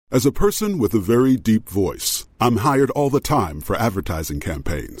As a person with a very deep voice, I'm hired all the time for advertising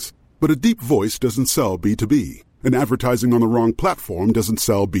campaigns. But a deep voice doesn't sell B2B, and advertising on the wrong platform doesn't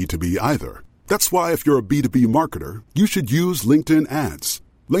sell B2B either. That's why if you're a B2B marketer, you should use LinkedIn ads.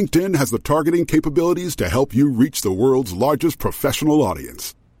 LinkedIn has the targeting capabilities to help you reach the world's largest professional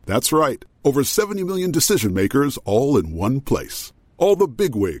audience. That's right, over 70 million decision makers all in one place. All the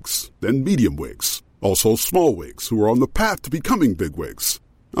big wigs, then medium wigs, also small wigs who are on the path to becoming big wigs.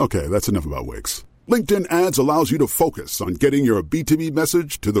 Okay, that's enough about wigs. LinkedIn ads allows you to focus on getting your B2B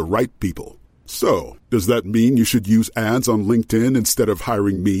message to the right people. So, does that mean you should use ads on LinkedIn instead of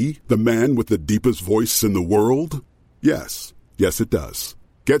hiring me, the man with the deepest voice in the world? Yes. Yes, it does.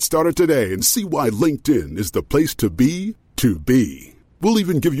 Get started today and see why LinkedIn is the place to be to be. We'll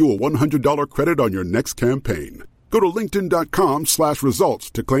even give you a $100 credit on your next campaign. Go to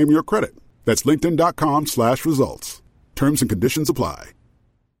linkedin.com/results to claim your credit. That's linkedin.com/results. Terms and conditions apply.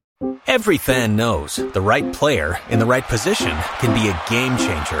 Every fan knows the right player in the right position can be a game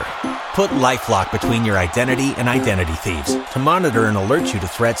changer. Put LifeLock between your identity and identity thieves to monitor and alert you to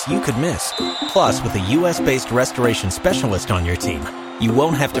threats you could miss. Plus, with a U.S.-based restoration specialist on your team, you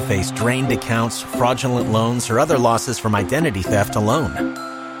won't have to face drained accounts, fraudulent loans, or other losses from identity theft alone.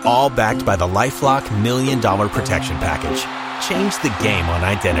 All backed by the LifeLock $1 Million Protection Package. Change the game on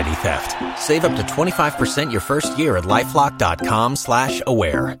identity theft. Save up to 25% your first year at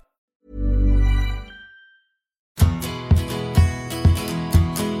LifeLock.com/aware.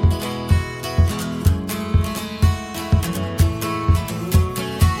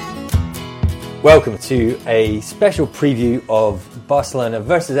 Welcome to a special preview of Barcelona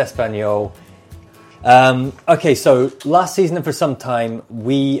versus Espanyol. Okay, so last season and for some time,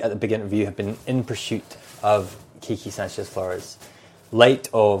 we at the Big Interview have been in pursuit of Kiki Sanchez-Flores, late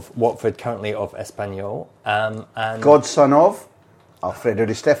of Watford, currently of Espanyol. And godson of Alfredo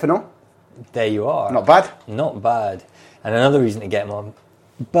Di Stefano. There you are. Not bad. Not bad. And another reason to get him on.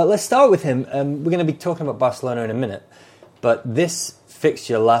 But let's start with him. We're going to be talking about Barcelona in a minute. But this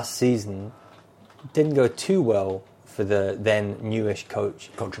fixture last season didn't go too well for the then newish coach.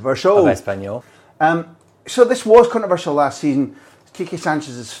 Controversial. Of Espanyol. So this was controversial last season. Kiki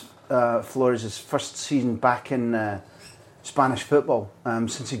Sanchez Flores' first season back in Spanish football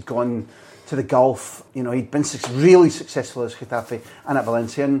since he'd gone to the Gulf. You know, he'd been really successful at Getafe and at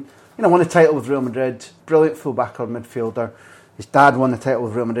Valencia, and won a title with Real Madrid. Brilliant fullback or midfielder. His dad won the title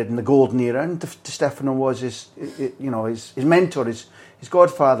with Real Madrid in the golden era, and Di Stefano was his mentor, his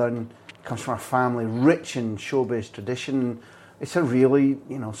godfather, and comes from a family rich in showbiz tradition. It's a really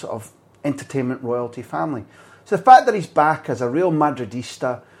sort of entertainment royalty family. So the fact that he's back as a real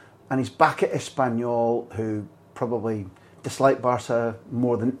Madridista, and he's back at Espanyol, who probably dislike Barca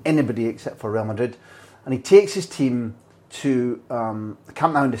more than anybody except for Real Madrid, and he takes his team to the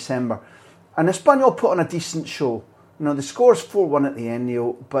Camp Nou in December, and Espanyol put on a decent show. The score's 4-1 at the end,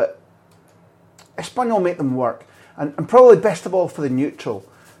 Neil, but Espanyol make them work, and probably best of all for the neutral,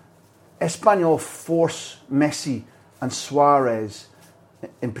 Espanyol force Messi and Suarez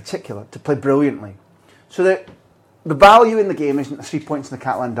in particular to play brilliantly. So that the value in the game isn't the 3 points in the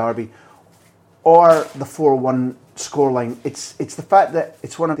Catalan derby or the 4-1 scoreline. It's the fact that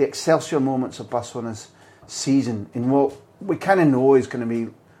it's one of the Excelsior moments of Barcelona's season in what we kind of know is going to be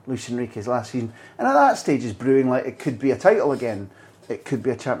Luis Enrique's last season. And at that stage is brewing like it could be a title again. It could be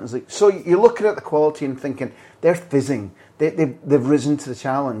a Champions League. So you're looking at the quality and thinking, they're fizzing. They've risen to the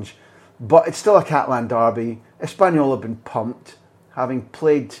challenge. But it's still a Catalan derby. Espanyol have been pumped, having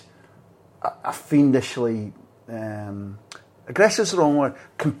played a fiendishly aggressive is the wrong word,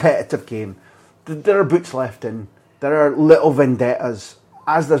 competitive game. There are boots left in. There are little vendettas,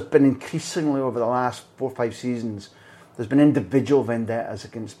 as there's been increasingly over the last 4 or 5 seasons. There's been individual vendettas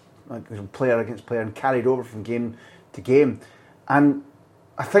against player and carried over from game to game. And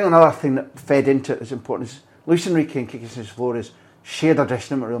I think another thing that fed into it is important is Luis Enrique and Kiki Sanchez-Flores shared a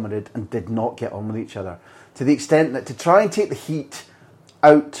dressing room at Real Madrid and did not get on with each other, to the extent that to try and take the heat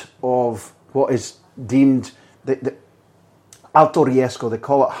out of what is deemed the alto riesgo, they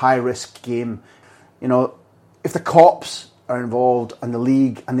call it high risk game. If the cops are involved and the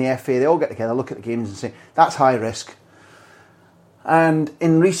league and the FA, they all get together, look at the games and say that's high risk. And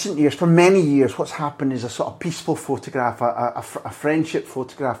in recent years, for many years, what's happened is a sort of peaceful photograph, a friendship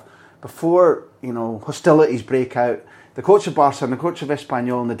photograph before hostilities break out. The coach of Barca and the coach of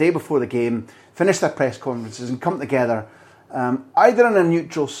Espanyol, on the day before the game, finish their press conferences and come together, either on a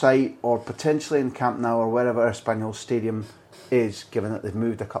neutral site or potentially in Camp Nou or wherever Espanyol Stadium is, given that they've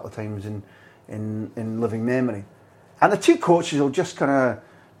moved a couple of times in living memory. And the two coaches will just kind of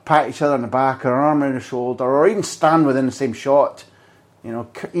pat each other on the back or an arm around the shoulder or even stand within the same shot You know,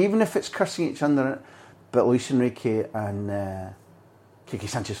 even if it's cursing each other, but Luis Enrique and Kike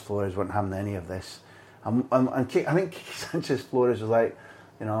Sanchez-Flores weren't having any of this. And I think Kike Sanchez-Flores was like,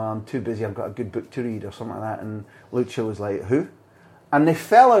 you know, I'm too busy, I've got a good book to read or something like that. And Lucho was like, who? And they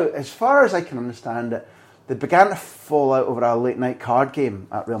fell out, as far as I can understand it, they began to fall out over a late night card game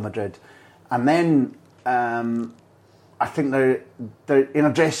at Real Madrid. And then I think they're in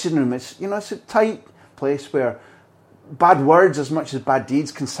a dressing room. It's a tight place where bad words as much as bad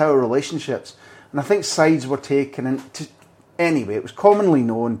deeds can sour relationships. And I think sides were taken. And anyway, it was commonly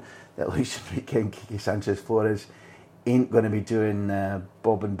known that Luis Enrique and Kike Sanchez-Flores ain't going to be doing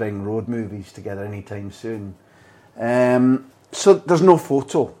Bob and Bing road movies together anytime soon. So there's no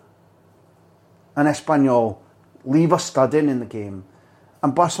photo. And Espanyol leave a stud in the game.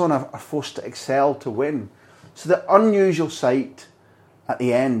 And Barcelona are forced to excel to win. So the unusual sight at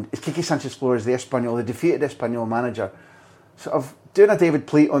the end is Kike Sanchez-Flores, the defeated Espanyol manager, sort of doing a David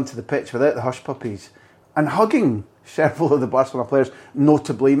Pleat onto the pitch without the hush puppies and hugging several of the Barcelona players,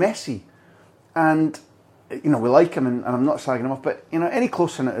 notably Messi. And, you know, we like him and I'm not slagging him off, but, you know, any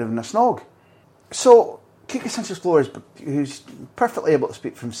closer than a snog. So Kike Sanchez-Flores, who's perfectly able to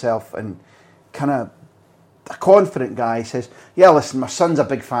speak for himself and kind of a confident guy, says, yeah, listen, my son's a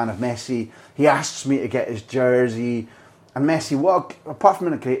big fan of Messi. He asks me to get his jersey. And Messi, apart from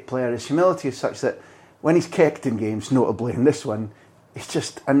being a great player, his humility is such that when he's kicked in games, notably in this one,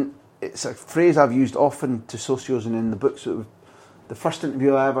 and it's a phrase I've used often to socios and in the books. The first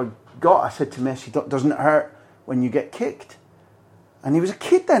interview I ever got, I said to Messi, doesn't it hurt when you get kicked? And he was a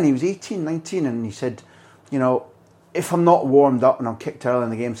kid then, he was 18, 19, and he said, you know, if I'm not warmed up and I'm kicked early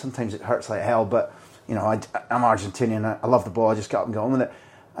in the game, sometimes it hurts like hell, but, you know, I'm Argentinian, I love the ball, I just get up and get on with it.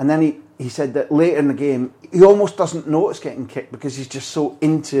 And then he said that later in the game, he almost doesn't notice getting kicked because he's just so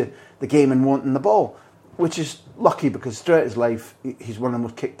into the game and wanting the ball, which is lucky because throughout his life, he's one of the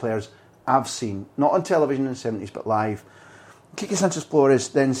most kicked players I've seen, not on television in the 70s, but live. Kike Sanchez-Flores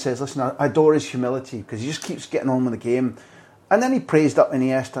then says, listen, I adore his humility because he just keeps getting on with the game. And then he praised up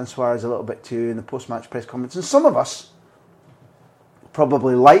Iniesta and Suarez a little bit too in the post-match press conference. And some of us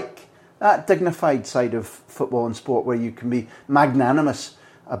probably like that dignified side of football and sport where you can be magnanimous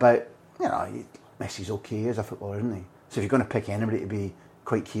about, you know, Messi's okay as a footballer, isn't he? So if you're going to pick anybody to be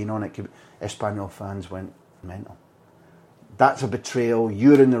quite keen on it, Espanyol fans went mental. That's a betrayal,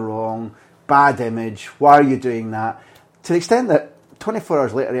 you're in the wrong, bad image, why are you doing that? To the extent that 24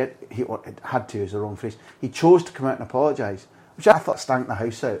 hours later, he had to use the wrong phrase, he chose to come out and apologise, which I thought stank the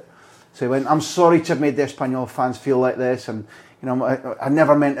house out. So he went, I'm sorry to have made the Espanyol fans feel like this, and you know, I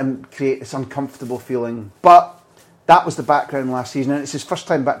never meant to create this uncomfortable feeling. But that was the background last season, and it's his first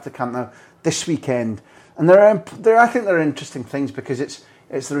time back to camp now this weekend. And I think there are interesting things because it's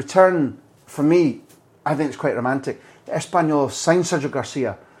the return, for me, I think it's quite romantic. The Espanyol signed Sergio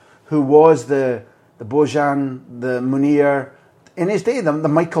Garcia, who was the Bojan, the Munir, in his day, the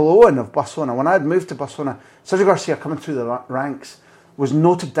Michael Owen of Barcelona. When I had moved to Barcelona, Sergio Garcia, coming through the ranks, was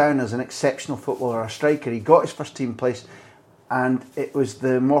noted down as an exceptional footballer, a striker. He got his first team place, and it was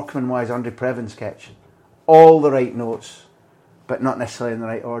the Morecambe and Wise Andre Previn sketch. All the right notes, but not necessarily in the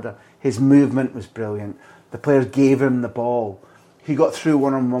right order. His movement was brilliant. The players gave him the ball. He got through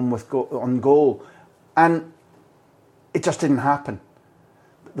one-on-one on goal, and it just didn't happen.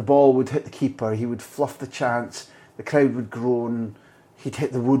 The ball would hit the keeper, he would fluff the chance, the crowd would groan, he'd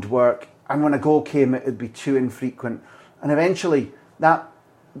hit the woodwork, and when a goal came, it would be too infrequent. And eventually, that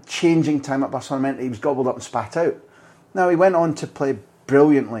changing time at Barcelona meant he was gobbled up and spat out. Now, he went on to play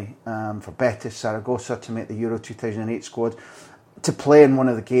brilliantly for Betis Zaragoza to make the Euro 2008 squad, to play in one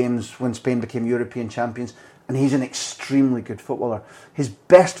of the games when Spain became European champions, and he's an extremely good footballer. His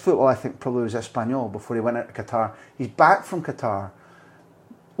best football, I think, probably was Espanyol before he went out to Qatar. He's back from Qatar,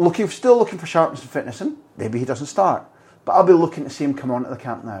 still looking for sharpness and fitness, and maybe he doesn't start. But I'll be looking to see him come on to the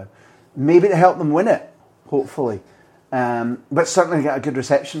camp now. Maybe to help them win it, hopefully. But certainly get a good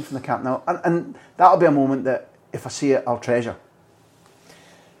reception from the camp now. And that'll be a moment that, if I see it, I'll treasure.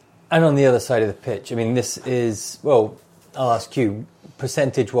 And on the other side of the pitch, I mean, this is, well, I'll ask you,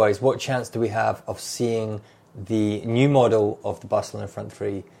 percentage-wise, what chance do we have of seeing the new model of the Barcelona front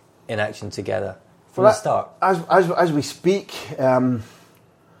three in action together from the start? As we speak,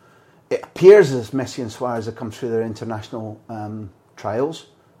 it appears as Messi and Suarez have come through their international trials.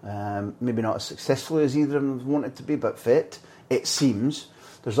 Maybe not as successfully as either of them wanted to be, but fit, it seems.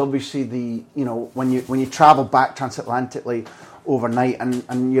 There's obviously when you travel back transatlantically overnight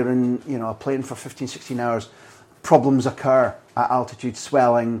and you're in a plane for 15, 16 hours, problems occur at altitude,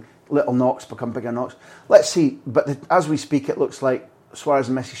 swelling, little knocks become bigger knocks. Let's see, but as we speak, it looks like Suarez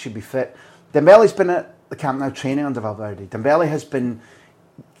and Messi should be fit. Dembele's been at the Camp Nou training under Valverde. Dembele has been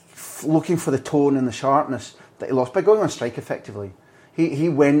looking for the tone and the sharpness that he lost by going on strike effectively. He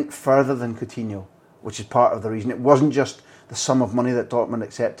went further than Coutinho, which is part of the reason. It wasn't just the sum of money that Dortmund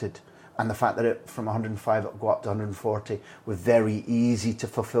accepted and the fact that it from 105 it will go up to 140 with very easy to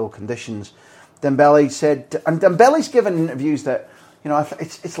fulfil conditions. Dembele said, and Dembele's given interviews that, you know,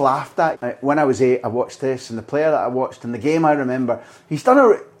 it's laughed at. When I was 8, I watched this, and the player that I watched in the game, I remember, he's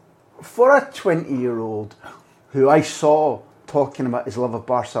done for a 20-year-old who I saw talking about his love of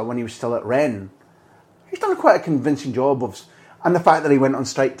Barca when he was still at Rennes, he's done quite a convincing job of, and the fact that he went on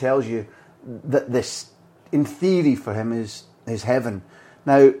strike tells you that this, in theory for him, is heaven.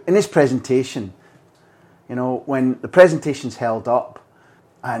 Now, in his presentation, you know, when the presentation's held up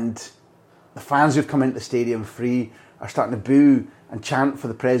and the fans who've come into the stadium free are starting to boo and chant for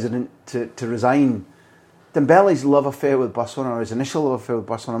the president to resign, Dembele's love affair with Barcelona, or his initial love affair with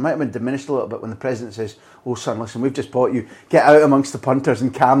Barcelona, might have been diminished a little bit when the president says, "Oh son, listen, we've just bought you, get out amongst the punters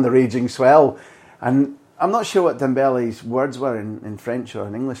and calm the raging swell." And I'm not sure what Dembele's words were in French or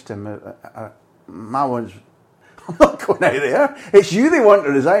in English to him. My words, "I'm not going out there. It's you they want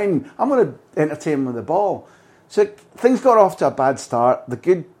to resign. I'm going to entertain them with the ball." So things got off to a bad start. The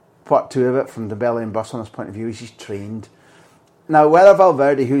good part too of it, from Dembele and Barcelona's point of view, is he's trained. Now, whether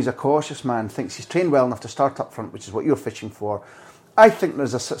Valverde, who's a cautious man, thinks he's trained well enough to start up front, which is what you're fishing for, I think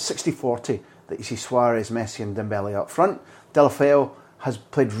there's a 60-40 that you see Suarez, Messi and Dembele up front. Deulofeu has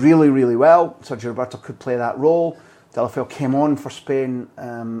played really, really well. Sergio Roberto could play that role. Deulofeu came on for Spain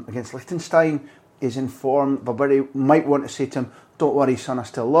against Liechtenstein, is in form. Valverde might want to say to him, "Don't worry, son, I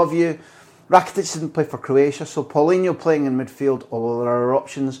still love you." Rakitic didn't play for Croatia, so Paulinho playing in midfield, although there are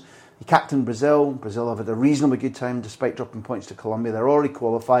options. He captained Brazil. Brazil have had a reasonably good time despite dropping points to Colombia. They're already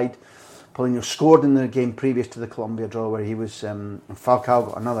qualified. Paulinho scored in the game previous to the Colombia draw where he was, and Falcao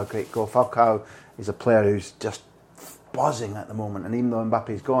got another great goal. Falcao is a player who's just buzzing at the moment, and even though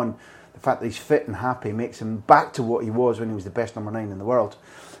Mbappe's gone, the fact that he's fit and happy makes him back to what he was when he was the best number 9 in the world.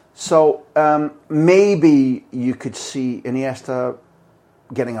 So maybe you could see Iniesta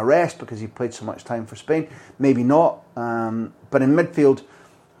getting a rest because he played so much time for Spain. Maybe not. But in midfield,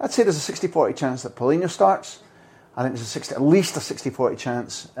 I'd say there's a 60-40 chance that Paulinho starts. I think there's at least a 60-40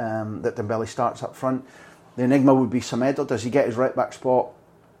 chance that Dembele starts up front. The enigma would be Semedo. Does he get his right back spot?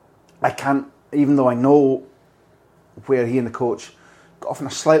 I can't, even though I know where he and the coach got off on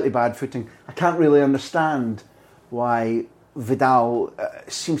a slightly bad footing, I can't really understand why Vidal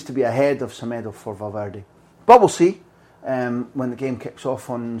seems to be ahead of Semedo for Valverde. But we'll see when the game kicks off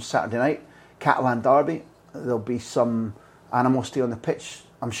on Saturday night. Catalan derby, there'll be some animosity on the pitch,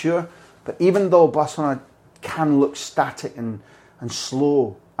 I'm sure. But even though Barcelona can look static and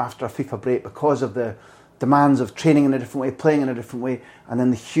slow after a FIFA break because of the demands of training in a different way, playing in a different way, and then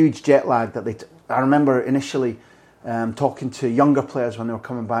the huge jet lag that I remember initially talking to younger players when they were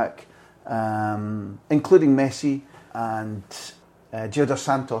coming back, including Messi and Gio dos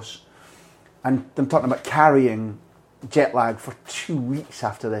Santos, and them talking about carrying jet lag for 2 weeks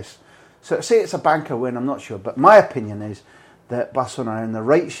after this. So to say it's a banker win, I'm not sure, but my opinion is that Barcelona are in the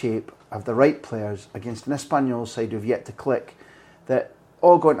right shape, have the right players against an Espanyol side who've yet to click, that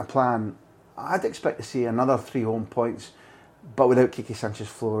all going to plan. I'd expect to see another 3 home points, but without Quique Sanchez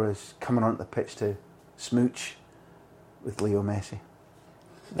Flores coming onto the pitch to smooch with Leo Messi.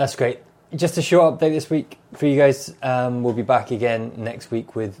 That's great. Just a short update this week for you guys. We'll be back again next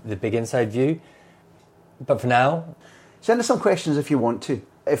week with the Big Inside View. But for now, send us some questions if you want to.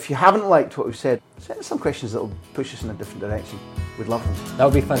 If you haven't liked what we've said, send us some questions that will push us in a different direction. We'd love them. That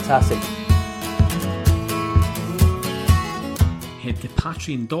would be fantastic. Head to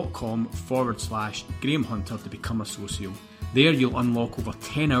patreon.com/Graham Hunter to become a socio. There you'll unlock over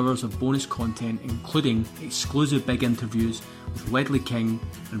 10 hours of bonus content, including exclusive big interviews with Ledley King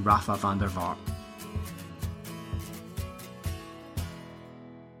and Rafa van der Vaart.